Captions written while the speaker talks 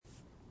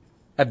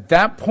At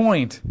that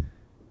point,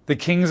 the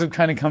kings have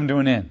kind of come to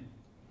an end.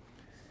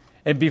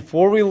 And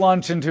before we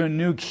launch into a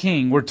new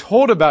king, we're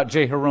told about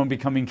Jehoram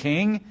becoming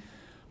king.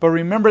 But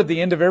remember, at the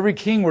end of every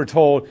king, we're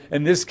told,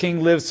 and this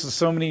king lives for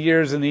so many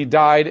years, and he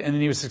died, and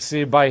then he was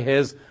succeeded by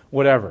his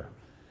whatever.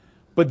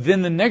 But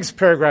then the next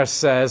paragraph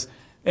says,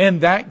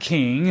 and that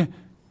king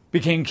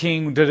became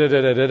king,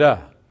 da-da-da-da-da-da.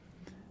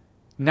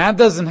 And that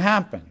doesn't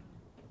happen.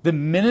 The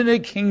minute a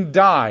king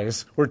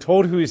dies, we're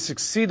told who he's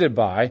succeeded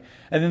by,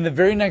 and then the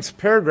very next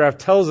paragraph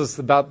tells us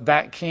about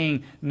that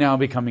king now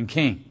becoming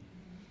king.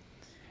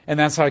 And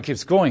that's how it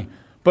keeps going.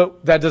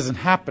 But that doesn't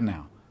happen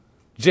now.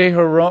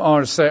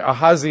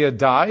 Ahaziah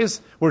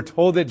dies. We're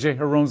told that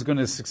Jehoram's going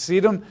to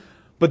succeed him,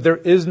 but there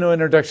is no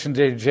introduction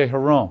to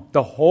Jehoram.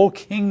 The whole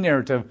king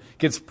narrative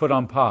gets put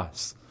on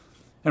pause.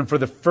 And for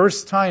the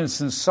first time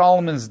since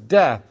Solomon's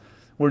death,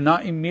 we're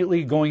not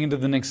immediately going into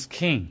the next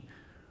king.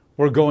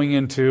 We're going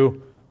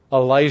into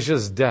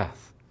Elijah's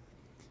death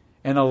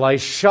and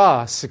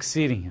Elisha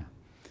succeeding him.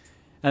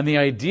 And the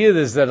idea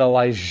is that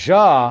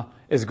Elijah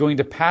is going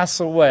to pass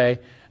away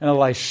and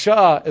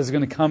Elisha is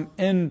going to come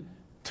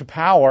into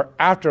power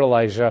after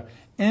Elijah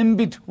in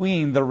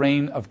between the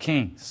reign of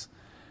kings.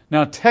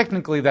 Now,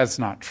 technically, that's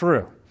not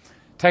true.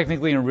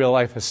 Technically, in real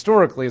life,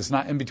 historically, it's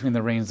not in between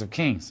the reigns of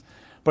kings.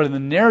 But in the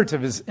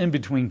narrative, it's in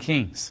between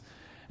kings.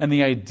 And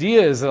the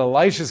idea is that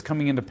Elisha is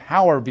coming into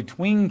power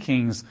between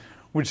kings,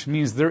 which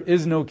means there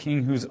is no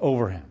king who's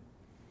over him.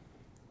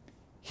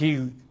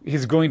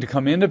 He's going to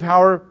come into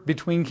power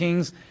between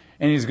kings,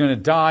 and he's going to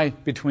die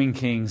between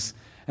kings.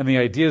 And the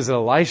idea is that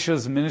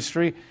Elisha's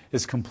ministry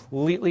is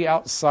completely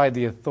outside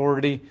the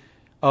authority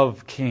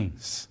of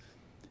kings.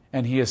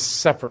 And he is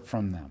separate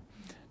from them.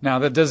 Now,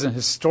 that doesn't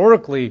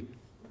historically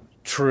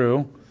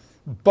true,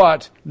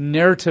 but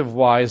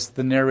narrative-wise,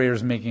 the narrator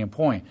is making a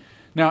point.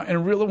 Now,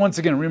 once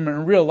again,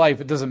 remember, in real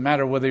life, it doesn't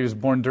matter whether he was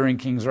born during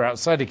kings or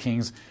outside of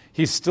kings.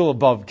 He's still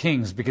above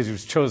kings because he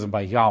was chosen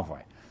by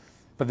Yahweh.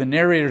 But the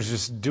narrator is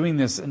just doing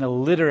this in a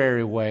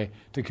literary way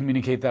to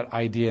communicate that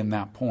idea and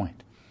that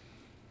point.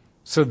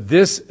 So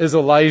this is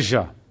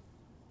Elijah.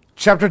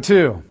 Chapter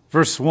 2,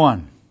 verse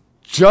 1.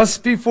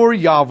 Just before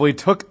Yahweh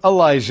took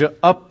Elijah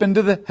up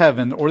into the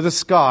heaven or the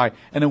sky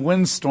in a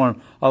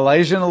windstorm,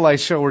 Elijah and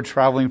Elisha were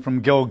traveling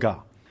from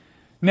Gilgal.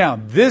 Now,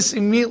 this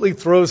immediately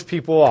throws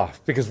people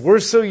off because we're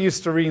so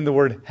used to reading the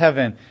word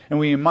heaven and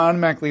we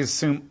automatically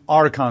assume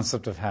our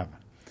concept of heaven.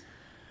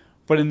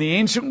 But in the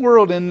ancient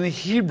world, in the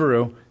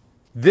Hebrew,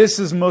 this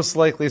is most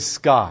likely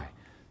sky.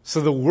 So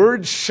the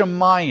word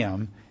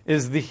Shemayim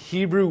is the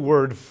Hebrew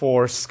word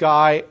for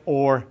sky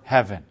or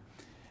heaven.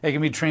 It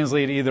can be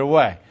translated either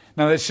way.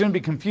 Now, that shouldn't be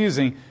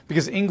confusing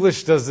because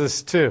English does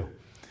this too.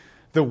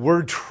 The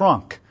word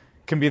trunk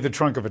can be the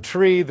trunk of a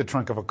tree, the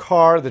trunk of a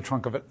car, the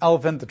trunk of an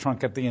elephant, the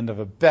trunk at the end of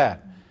a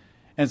bed.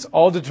 And it's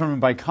all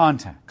determined by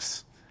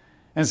context.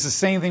 And it's the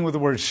same thing with the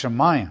word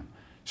Shemayim.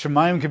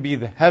 Shemayim could be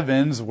the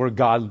heavens where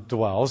God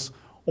dwells,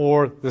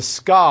 or the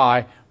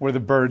sky where the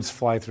birds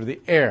fly through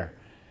the air.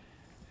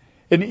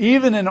 And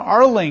even in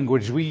our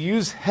language, we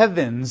use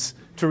heavens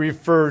to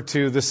refer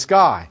to the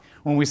sky.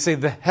 When we say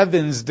the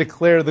heavens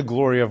declare the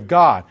glory of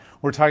God,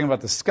 we're talking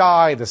about the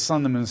sky, the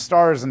sun, the moon,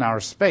 stars, and outer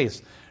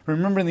space.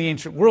 Remember, in the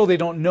ancient world, they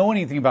don't know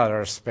anything about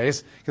outer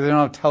space because they don't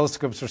have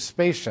telescopes or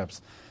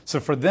spaceships. So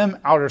for them,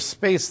 outer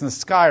space and the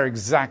sky are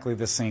exactly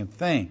the same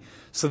thing.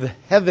 So the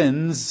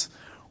heavens,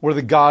 where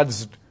the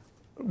gods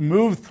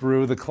move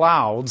through, the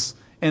clouds,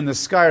 and the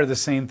sky are the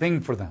same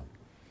thing for them.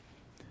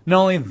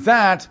 Not only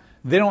that,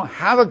 they don't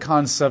have a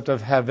concept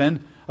of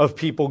heaven, of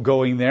people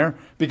going there,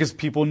 because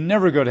people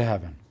never go to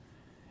heaven.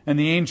 In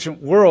the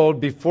ancient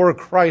world, before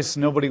Christ,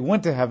 nobody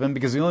went to heaven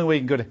because the only way you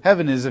can go to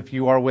heaven is if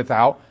you are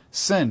without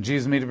sin.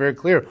 Jesus made it very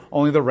clear,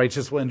 only the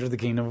righteous will enter the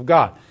kingdom of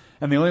God.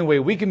 And the only way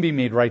we can be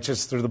made righteous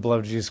is through the blood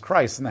of Jesus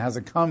Christ, and that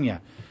hasn't come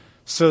yet.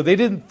 So they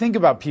didn't think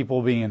about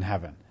people being in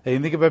heaven. They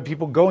didn't think about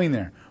people going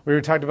there. We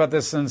were talking about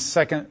this in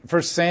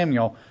 1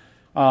 Samuel,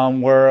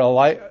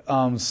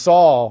 where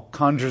Saul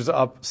conjures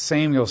up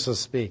Samuel, so to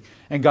speak,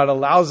 and God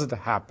allows it to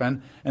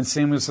happen, and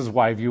Samuel says,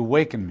 "Why have you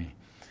awakened me?"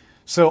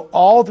 So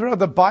all throughout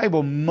the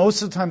Bible,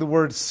 most of the time the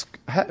word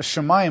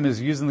Shemayim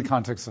is used in the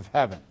context of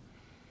heaven.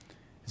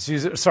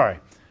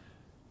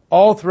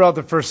 All throughout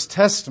the First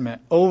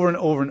Testament, over and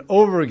over and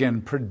over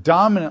again,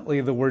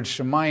 predominantly the word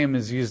Shemayim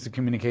is used to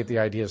communicate the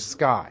idea of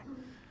sky.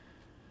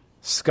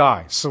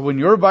 Sky. So when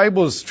your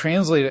Bible is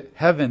translated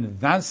heaven,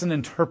 that's an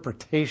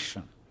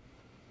interpretation.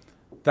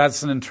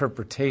 That's an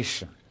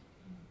interpretation.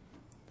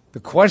 The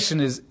question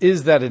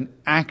is that an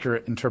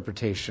accurate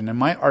interpretation? And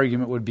my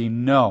argument would be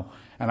no.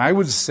 And I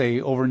would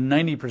say over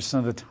 90%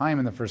 of the time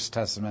in the First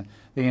Testament,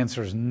 the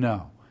answer is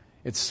no.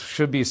 It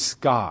should be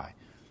sky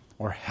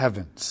or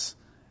heavens.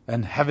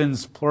 And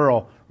heavens,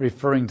 plural,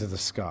 referring to the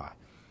sky.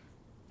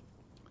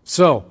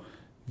 So,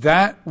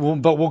 but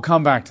we'll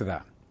come back to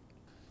that.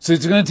 So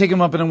it's going to take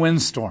him up in a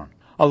windstorm.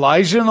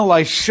 Elijah and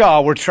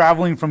Elisha were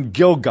traveling from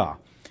Gilgal.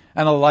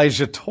 And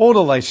Elijah told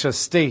Elisha,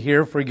 "Stay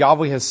here, for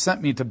Yahweh has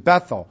sent me to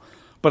Bethel."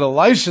 But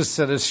Elisha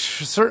said, "As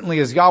certainly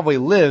as Yahweh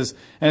lives,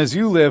 and as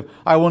you live,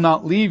 I will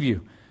not leave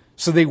you."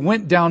 So they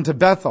went down to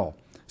Bethel.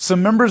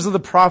 Some members of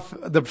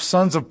the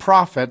sons of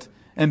prophet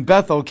in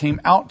Bethel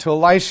came out to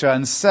Elisha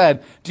and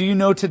said, "Do you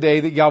know today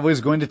that Yahweh is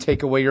going to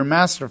take away your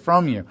master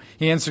from you?"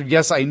 He answered,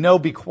 "Yes, I know.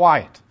 Be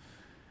quiet."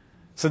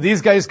 So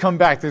these guys come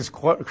back, these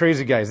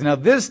crazy guys. Now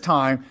this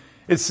time,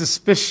 it's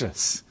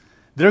suspicious.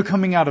 They're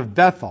coming out of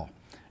Bethel.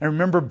 And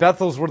remember,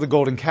 Bethel's where the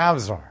golden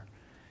calves are.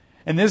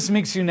 And this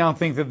makes you now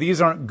think that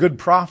these aren't good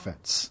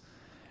prophets.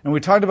 And we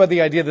talked about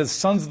the idea that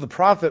sons of the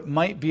prophet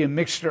might be a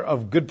mixture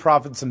of good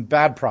prophets and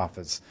bad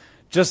prophets.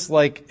 Just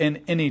like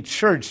in any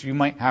church, you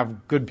might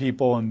have good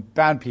people and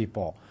bad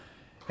people.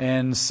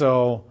 And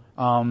so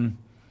in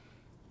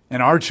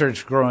our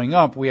church growing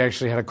up, we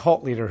actually had a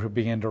cult leader who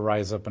began to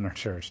rise up in our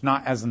church.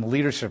 Not as in the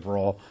leadership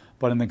role,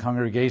 but in the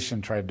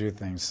congregation tried to do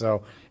things.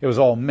 So it was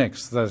all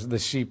mixed, the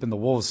sheep and the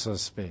wolves, so to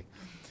speak,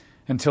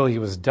 until he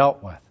was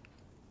dealt with.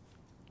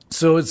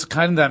 So it's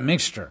kind of that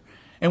mixture.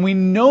 And we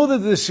know that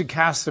this should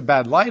cast a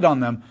bad light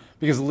on them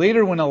because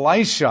later when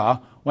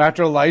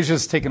after Elijah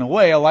is taken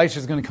away, Elisha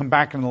is going to come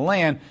back into the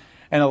land,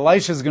 and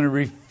Elisha is going to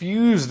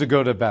refuse to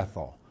go to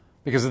Bethel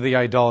because of the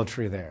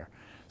idolatry there.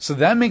 So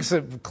that makes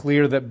it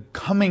clear that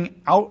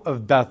coming out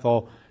of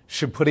Bethel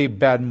should put a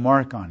bad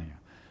mark on you.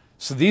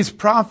 So these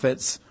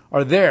prophets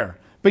are there,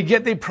 but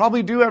yet they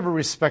probably do have a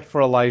respect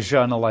for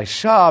Elijah and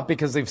Elisha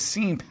because they've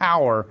seen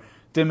power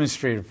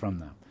demonstrated from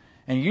them.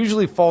 And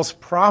usually false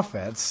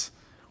prophets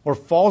or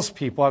false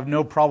people have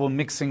no problem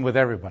mixing with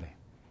everybody.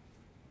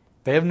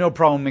 They have no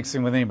problem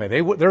mixing with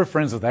anybody. They're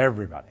friends with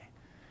everybody.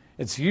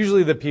 It's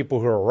usually the people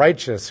who are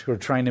righteous who are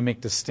trying to make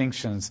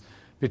distinctions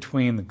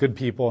between the good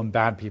people and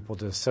bad people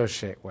to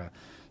associate with.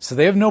 So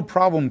they have no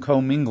problem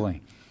commingling.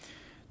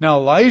 Now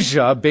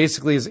Elijah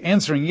basically is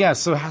answering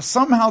yes. So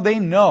somehow they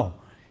know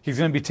he's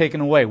going to be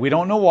taken away. We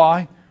don't know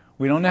why.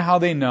 We don't know how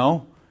they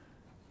know.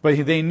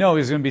 But they know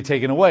he's going to be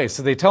taken away.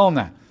 So they tell him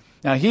that.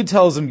 Now he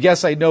tells them,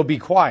 "Yes, I know, be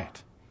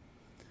quiet."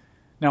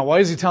 Now why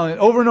is he telling it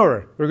over and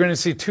over? We're going to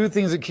see two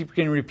things that keep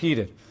getting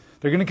repeated.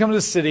 They're going to come to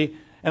the city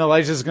and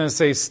Elijah's going to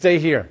say, "Stay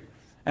here."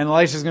 And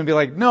Elisha's going to be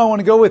like, "No, I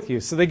want to go with you."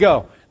 So they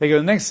go. They go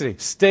to the next city.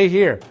 "Stay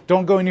here.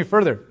 Don't go any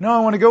further." "No,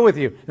 I want to go with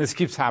you." And this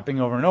keeps happening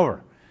over and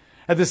over.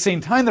 At the same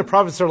time, the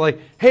prophets are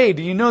like, "Hey,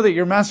 do you know that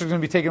your master is going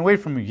to be taken away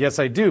from you?" "Yes,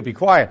 I do. Be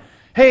quiet."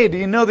 "Hey, do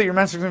you know that your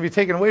master is going to be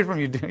taken away from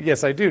you?"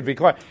 "Yes, I do. Be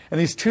quiet." And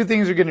these two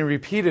things are getting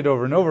repeated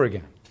over and over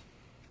again.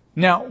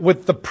 Now,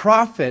 with the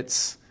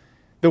prophets,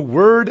 the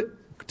word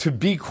to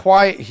be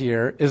quiet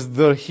here is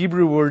the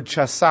Hebrew word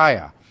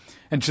chasiah.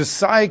 And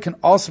chasiah can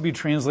also be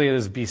translated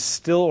as be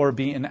still or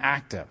be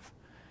inactive.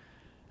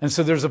 And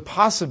so there's a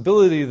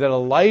possibility that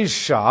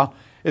Elisha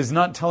is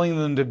not telling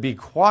them to be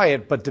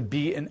quiet, but to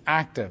be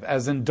inactive,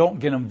 as in don't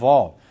get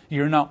involved.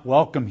 You're not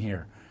welcome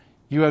here.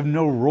 You have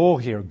no role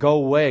here. Go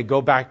away.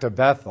 Go back to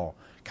Bethel.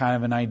 Kind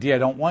of an idea I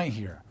don't want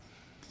here.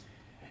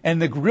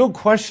 And the real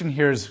question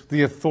here is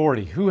the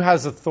authority. Who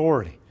has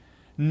authority?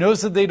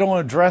 Notice that they don't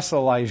address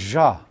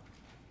Elijah.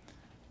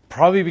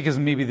 Probably because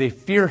maybe they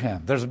fear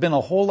him. There's been a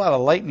whole lot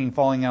of lightning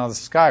falling out of the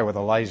sky with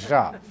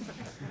Elijah.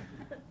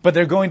 But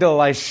they're going to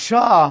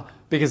Elisha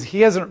because he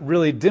hasn't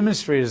really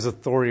demonstrated his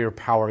authority or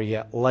power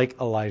yet like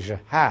Elijah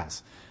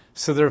has.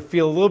 So they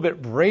feel a little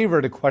bit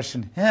braver to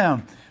question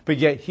him, but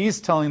yet he's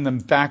telling them,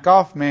 "Back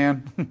off,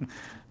 man.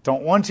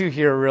 Don't want you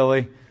here,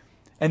 really."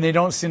 And they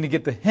don't seem to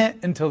get the hint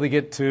until they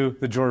get to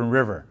the Jordan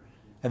River.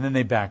 And then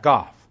they back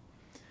off.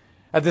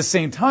 At the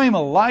same time,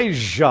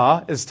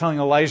 Elijah is telling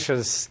Elisha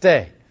to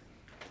stay.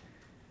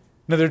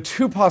 Now, there are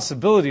two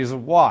possibilities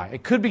of why.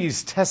 It could be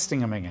he's testing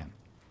him again.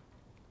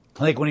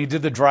 Like when he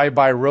did the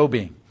drive-by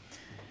robing.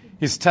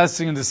 He's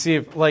testing him to see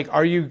if,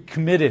 are you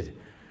committed?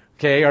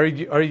 Okay, are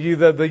you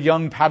the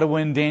young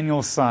Padawan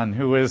Daniel's son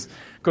who is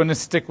going to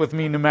stick with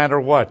me no matter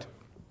what?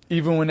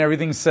 Even when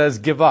everything says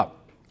give up.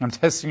 I'm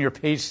testing your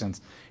patience,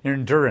 your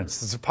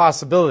endurance. It's a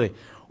possibility.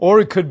 Or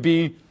it could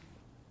be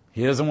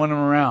he doesn't want him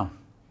around.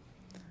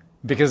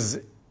 Because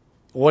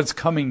what's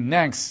coming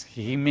next,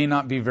 he may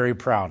not be very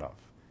proud of.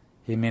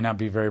 He may not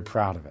be very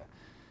proud of it.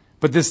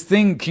 But this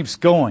thing keeps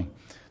going.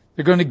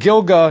 They're going to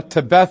Gilgal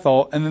to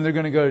Bethel, and then they're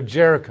going to go to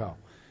Jericho.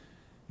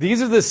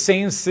 These are the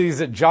same cities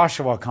that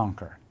Joshua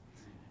conquered.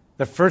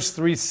 The first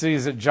three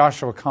cities that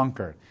Joshua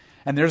conquered.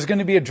 And there's going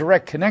to be a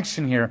direct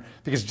connection here,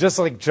 because just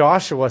like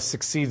Joshua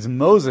succeeds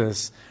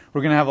Moses,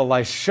 we're going to have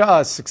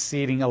Elisha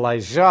succeeding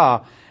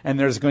Elijah, and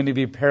there's going to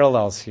be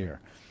parallels here.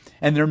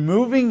 And they're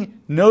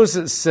moving, notice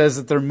it says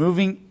that they're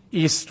moving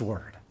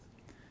eastward.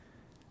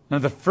 Now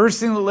the first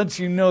thing that lets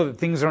you know that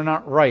things are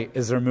not right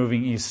is they're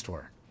moving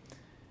eastward.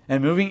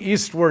 And moving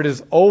eastward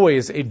is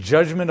always a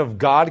judgment of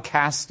God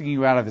casting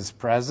you out of his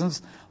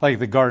presence, like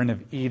the Garden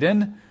of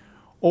Eden,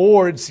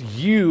 or it's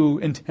you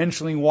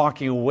intentionally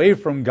walking away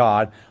from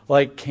God,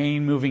 like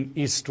Cain moving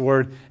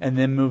eastward and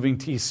then moving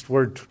to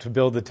eastward to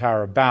build the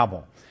Tower of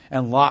Babel,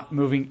 and Lot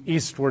moving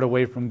eastward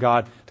away from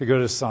God to go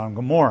to Sodom and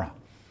Gomorrah.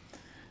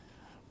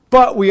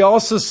 But we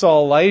also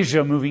saw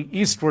Elijah moving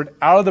eastward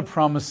out of the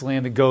promised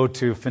land to go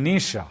to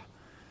Phoenicia.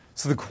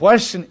 So the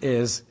question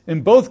is,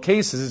 in both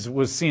cases, it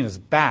was seen as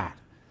bad.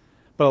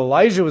 But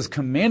Elijah was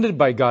commanded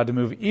by God to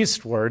move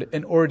eastward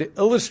in order to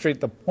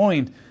illustrate the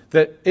point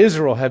that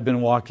Israel had been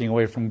walking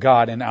away from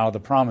God and out of the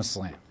promised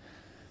land.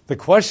 The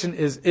question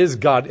is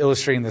God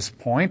illustrating this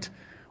point,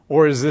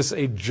 or is this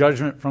a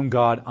judgment from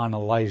God on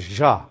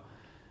Elijah?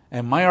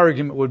 And my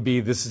argument would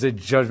be this is a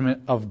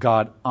judgment of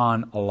God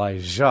on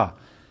Elijah.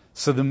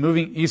 So the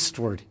moving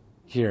eastward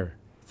here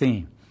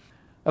theme.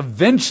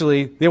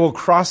 Eventually, they will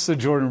cross the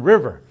Jordan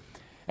River.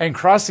 And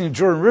crossing the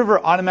Jordan River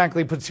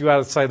automatically puts you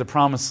outside the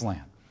promised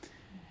land.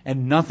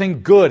 And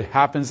nothing good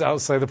happens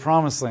outside the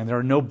promised land. There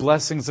are no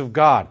blessings of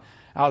God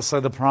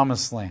outside the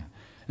promised land.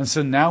 And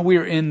so now we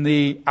are in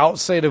the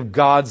outside of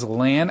God's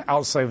land,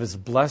 outside of his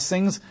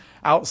blessings,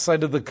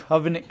 outside of the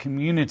covenant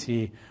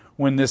community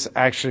when this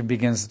actually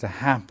begins to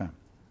happen.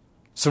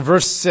 So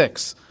verse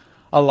 6,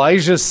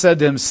 Elijah said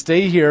to him,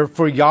 "Stay here,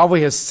 for Yahweh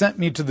has sent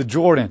me to the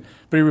Jordan."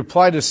 But he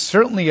replied, "As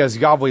certainly as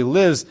Yahweh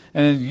lives,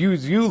 and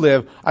as you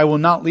live, I will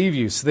not leave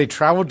you." So they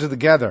traveled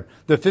together.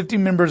 The 50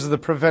 members of the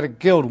prophetic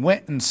guild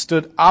went and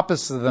stood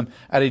opposite them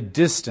at a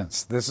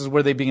distance. This is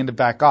where they began to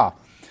back off.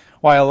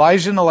 While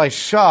Elijah and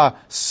Elisha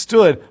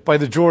stood by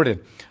the Jordan.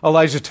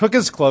 Elijah took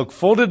his cloak,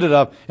 folded it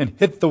up, and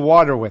hit the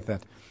water with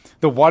it.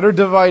 The water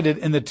divided,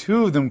 and the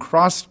two of them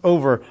crossed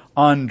over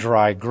on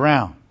dry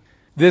ground.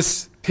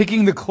 This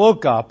picking the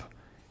cloak up,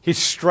 he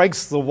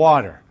strikes the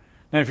water.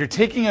 Now, if you're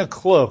taking a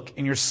cloak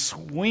and you're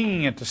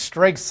swinging it to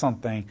strike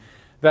something,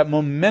 that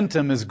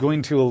momentum is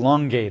going to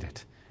elongate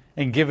it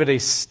and give it a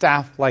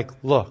staff-like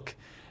look.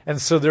 And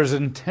so there's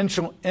an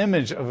intentional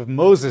image of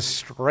Moses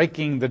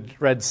striking the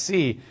Red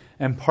Sea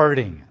and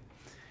parting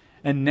it.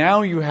 And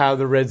now you have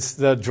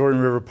the Jordan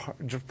River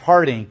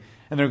parting,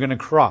 and they're going to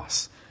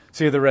cross.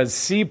 So you have the Red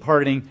Sea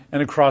parting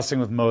and a crossing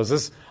with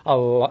Moses.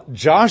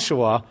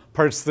 Joshua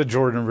parts the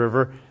Jordan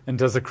River and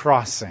does a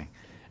crossing.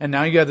 And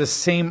now you have the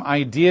same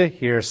idea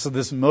here. So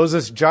this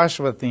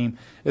Moses-Joshua theme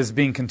is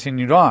being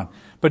continued on.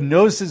 But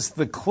notice it's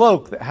the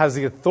cloak that has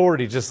the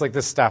authority, just like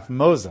the staff of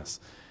Moses.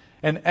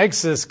 In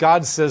Exodus,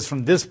 God says,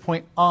 from this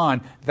point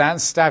on,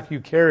 that staff you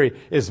carry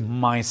is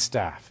my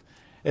staff.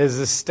 It is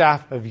the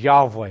staff of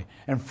Yahweh.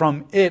 And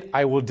from it,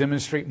 I will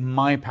demonstrate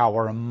my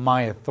power and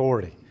my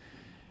authority.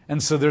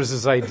 And so there's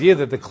this idea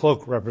that the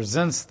cloak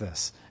represents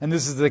this. And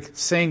this is the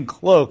same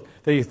cloak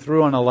that he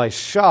threw on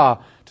Elisha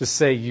to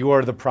say, "You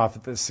are the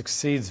prophet that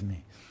succeeds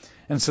me."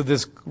 And so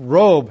this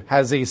robe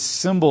has a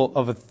symbol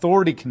of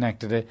authority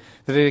connected to it,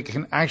 that it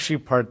can actually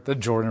part the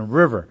Jordan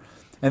River.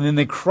 And then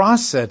they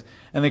cross it,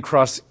 and they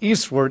cross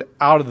eastward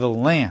out of the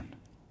land.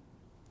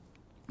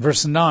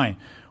 Verse 9,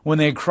 when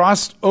they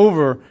crossed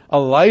over,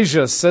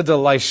 Elijah said to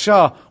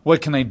Elisha,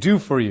 "What can I do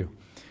for you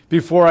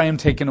before I am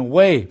taken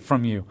away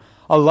from you?"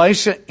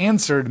 Elisha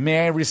answered,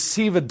 "May I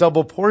receive a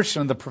double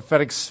portion of the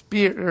prophetic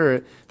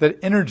spirit that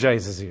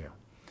energizes you?"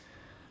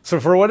 So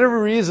for whatever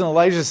reason,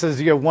 Elijah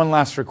says, "You have one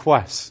last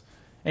request.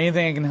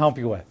 Anything I can help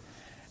you with?"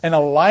 And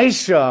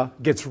Elisha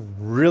gets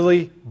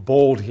really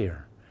bold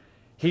here.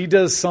 He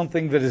does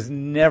something that has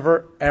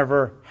never,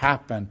 ever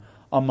happened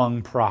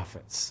among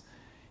prophets.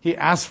 He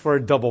asks for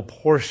a double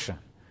portion.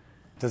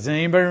 Does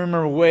anybody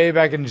remember way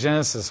back in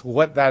Genesis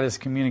what that is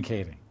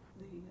communicating?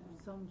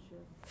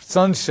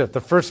 Sonship,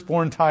 the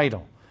firstborn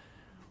title.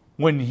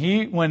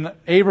 When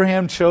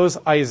Abraham chose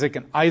Isaac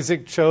and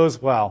Isaac chose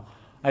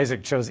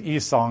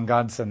Esau, and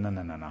God said,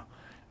 no,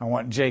 I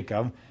want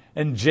Jacob.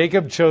 And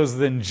Jacob chose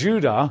then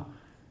Judah.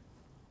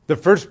 The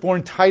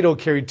firstborn title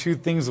carried two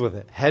things with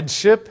it: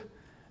 headship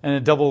and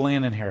a double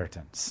land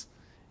inheritance.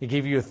 It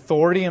gave you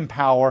authority and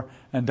power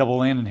and double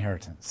land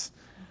inheritance.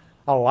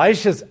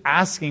 Elisha's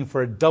asking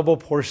for a double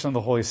portion of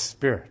the Holy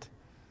Spirit.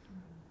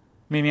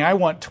 Meaning, I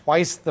want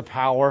twice the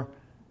power.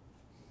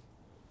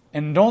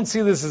 And don't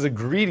see this as a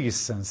greedy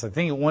sense. I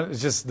think it's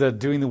just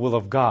doing the will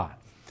of God.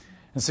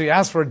 And so he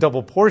asks for a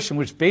double portion,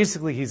 which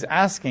basically he's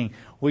asking,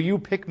 will you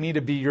pick me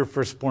to be your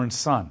firstborn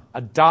son?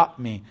 Adopt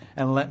me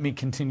and let me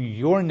continue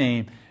your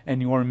name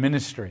and your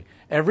ministry.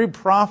 Every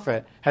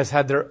prophet has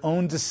had their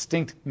own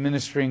distinct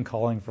ministry and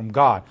calling from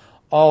God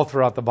all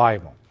throughout the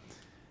Bible.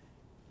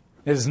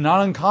 It is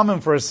not uncommon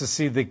for us to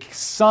see the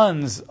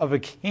sons of a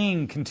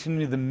king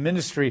continue the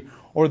ministry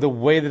or the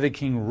way that a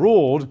king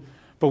ruled,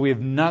 but we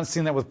have not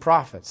seen that with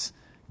prophets.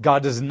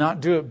 God does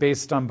not do it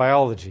based on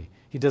biology.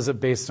 He does it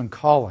based on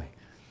calling.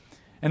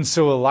 And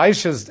so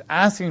Elisha is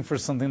asking for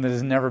something that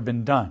has never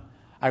been done.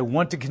 I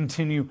want to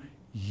continue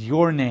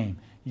your name,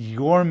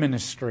 your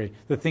ministry,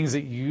 the things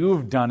that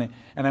you've done,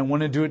 and I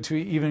want to do it to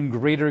an even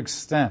greater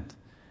extent.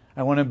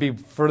 I want to be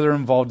further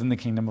involved in the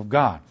kingdom of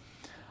God.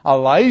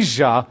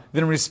 Elijah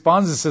then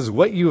responds and says,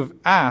 what you have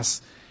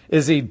asked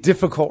is a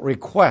difficult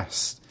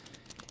request.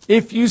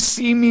 If you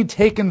see me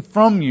taken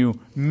from you,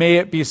 may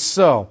it be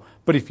so.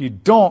 But if you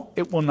don't,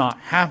 it will not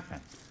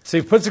happen. So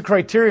he puts a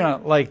criteria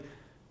on it like,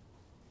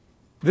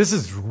 this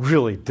is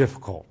really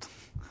difficult.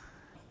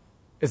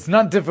 It's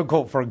not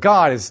difficult for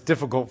God, it's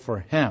difficult for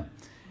him.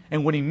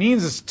 And what he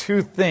means is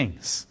two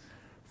things.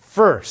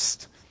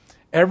 First,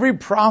 every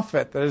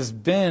prophet that has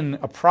been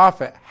a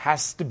prophet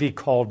has to be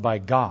called by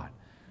God.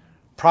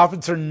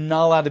 Prophets are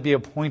not allowed to be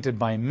appointed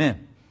by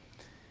men.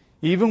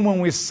 Even when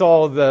we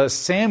saw the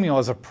Samuel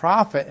as a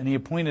prophet and he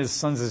appointed his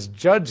sons as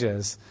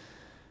judges,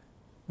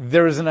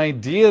 there was an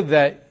idea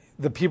that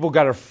the people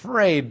got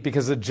afraid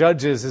because the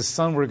judges, his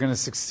son, were going to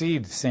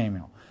succeed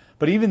Samuel.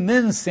 But even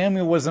then,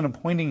 Samuel wasn't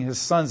appointing his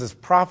sons as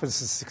prophets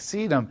to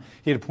succeed him.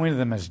 He had appointed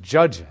them as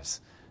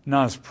judges,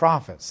 not as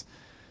prophets.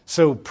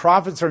 So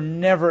prophets are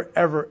never,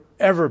 ever,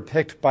 ever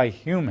picked by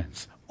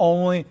humans.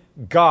 Only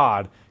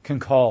God can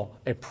call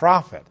a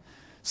prophet.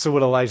 So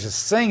what Elijah's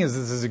saying is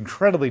this is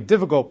incredibly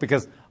difficult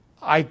because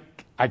I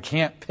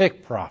can't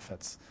pick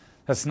prophets.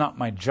 That's not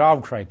my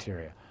job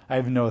criteria. I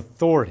have no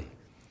authority.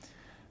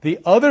 The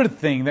other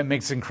thing that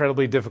makes it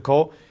incredibly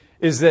difficult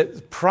is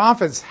that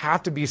prophets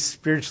have to be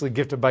spiritually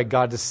gifted by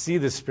God to see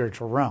the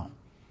spiritual realm.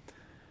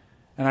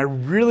 And I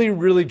really,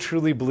 really,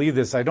 truly believe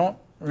this. I don't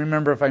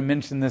remember if I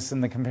mentioned this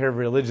in the comparative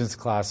religions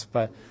class,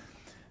 but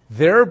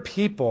there are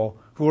people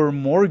who are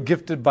more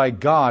gifted by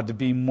God to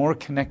be more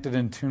connected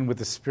and tuned with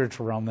the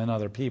spiritual realm than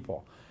other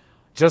people.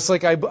 Just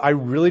like I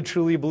really,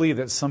 truly believe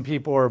that some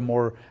people are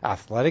more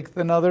athletic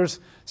than others,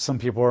 some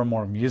people are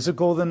more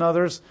musical than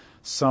others,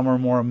 some are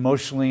more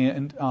emotionally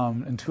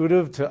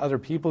intuitive to other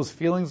people's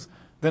feelings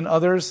than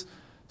others.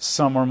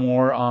 Some are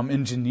more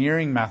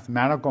engineering,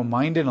 mathematical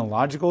minded and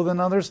logical than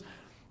others.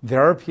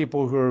 There are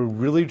people who are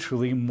really,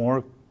 truly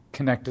more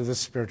connected to the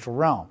spiritual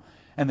realm.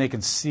 And they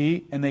can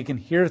see and they can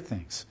hear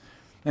things.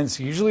 And it's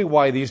usually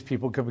why these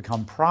people can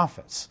become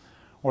prophets.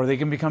 Or they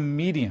can become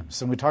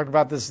mediums. And we talked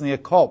about this in the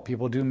occult.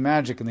 People do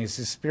magic and they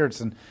see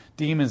spirits and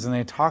demons and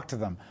they talk to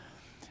them.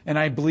 And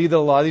I believe that a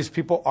lot of these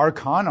people are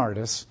con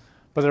artists,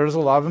 but there's a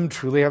lot of them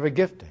truly have a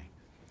gifting.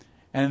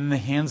 And in the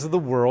hands of the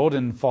world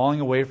and falling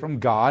away from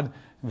God,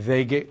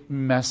 they get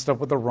messed up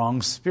with the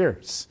wrong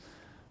spirits.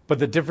 But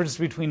the difference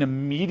between a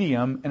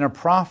medium and a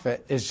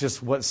prophet is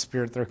just what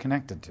spirit they're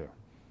connected to.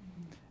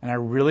 And I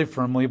really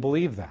firmly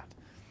believe that.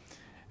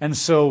 And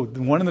so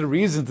one of the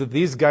reasons that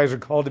these guys are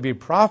called to be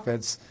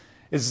prophets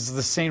is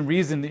the same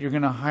reason that you're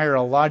going to hire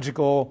a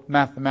logical,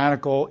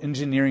 mathematical,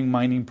 engineering,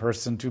 mining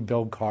person to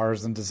build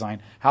cars and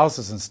design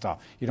houses and stuff.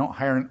 You don't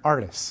hire an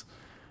artist,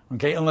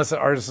 okay, unless the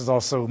artist is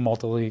also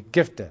multiply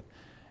gifted.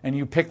 And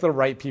you pick the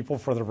right people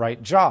for the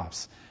right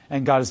jobs.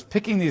 And God is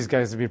picking these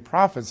guys to be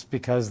prophets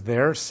because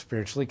they're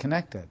spiritually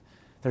connected.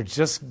 They're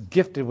just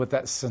gifted with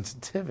that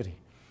sensitivity.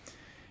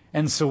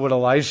 And so what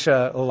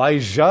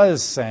Elijah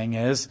is saying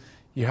is,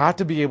 you have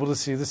to be able to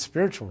see the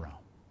spiritual realm.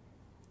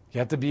 You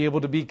have to be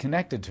able to be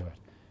connected to it.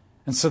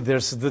 And so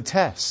there's the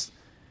test.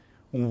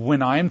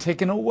 When I am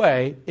taken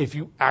away, if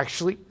you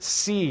actually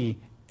see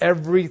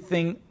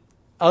everything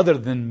other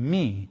than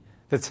me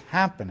that's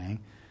happening,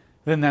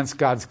 then that's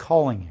God's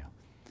calling you.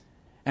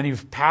 And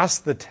you've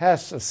passed the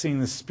test of seeing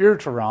the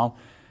spiritual realm,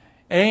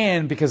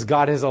 and because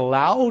God has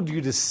allowed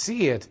you to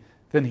see it,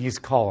 then He's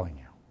calling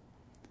you.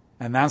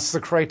 And that's the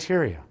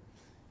criteria.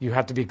 You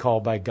have to be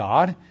called by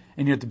God,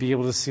 and you have to be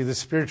able to see the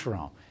spiritual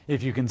realm.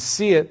 If you can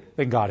see it,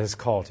 then God has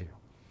called you.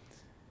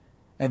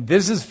 And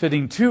this is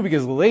fitting too,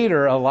 because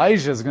later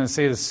Elijah is going to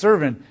say to the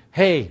servant,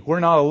 hey,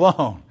 we're not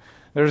alone.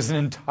 There's an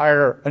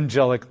entire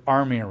angelic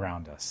army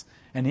around us.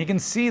 And he can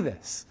see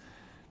this.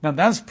 Now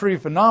that's pretty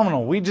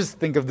phenomenal. We just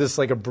think of this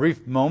like a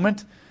brief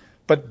moment,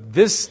 but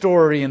this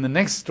story and the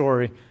next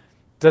story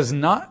does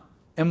not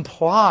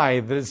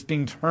imply that it's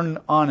being turned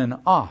on and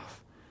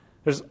off.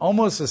 There's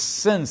almost a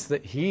sense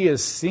that he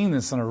is seeing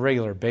this on a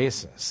regular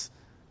basis,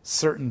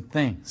 certain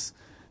things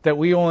that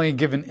we only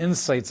given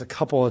insights a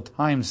couple of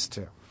times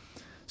to.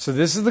 So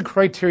this is the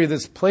criteria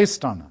that's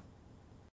placed on him.